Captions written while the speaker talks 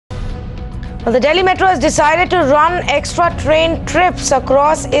Well, the Delhi Metro has decided to run extra train trips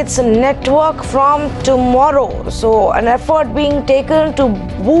across its network from tomorrow. So, an effort being taken to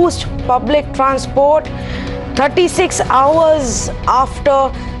boost public transport 36 hours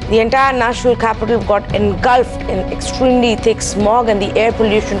after the entire national capital got engulfed in extremely thick smog and the air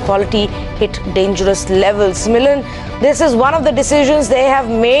pollution quality hit dangerous levels. Milan, this is one of the decisions they have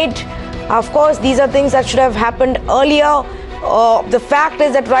made. Of course, these are things that should have happened earlier. The fact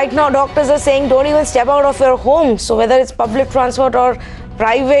is that right now doctors are saying don't even step out of your home. So whether it's public transport or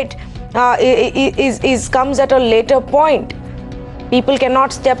private comes at a later point. People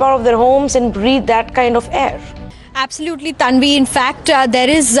cannot step out of their homes and breathe that kind of air. Absolutely, Tanvi. In fact, there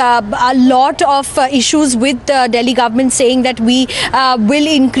is a lot of issues with the Delhi government saying that we will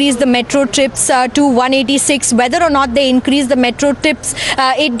increase the metro trips to 186. Whether or not they increase the metro trips,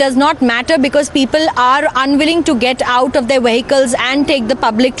 it does not matter because people are unwilling to get out of their vehicles and take the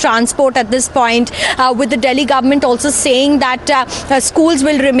public transport at this point, with the Delhi government also saying that schools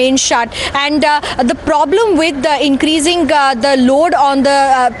will remain shut. And the problem with increasing the load on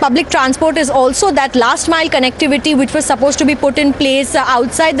the public transport is also that last mile connectivity which was supposed to be put in place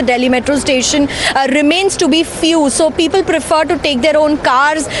outside the Delhi metro station remains to be few. So people prefer to take their own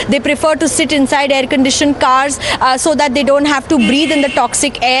cars. They prefer to sit inside air conditioned cars so that they don't have to breathe in the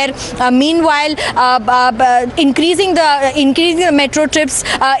toxic air. Meanwhile, increasing the metro trips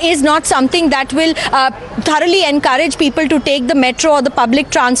is not something that will thoroughly encourage people to take the metro or the public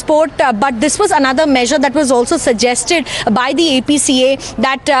transport. But this was another measure that was also suggested by the APCA,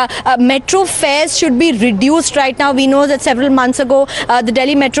 that metro fares should be reduced. Right now, we know that several months ago, the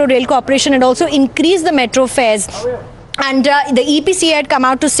Delhi Metro Rail Corporation had also increased the metro fares. And the EPCA had come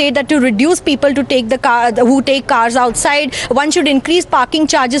out to say that to reduce people to take the car, who take cars outside, one should increase parking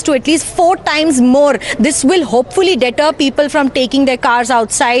charges to at least 4 times more. This will hopefully deter people from taking their cars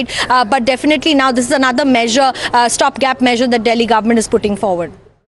outside. But definitely now this is another measure, stopgap measure that Delhi government is putting forward.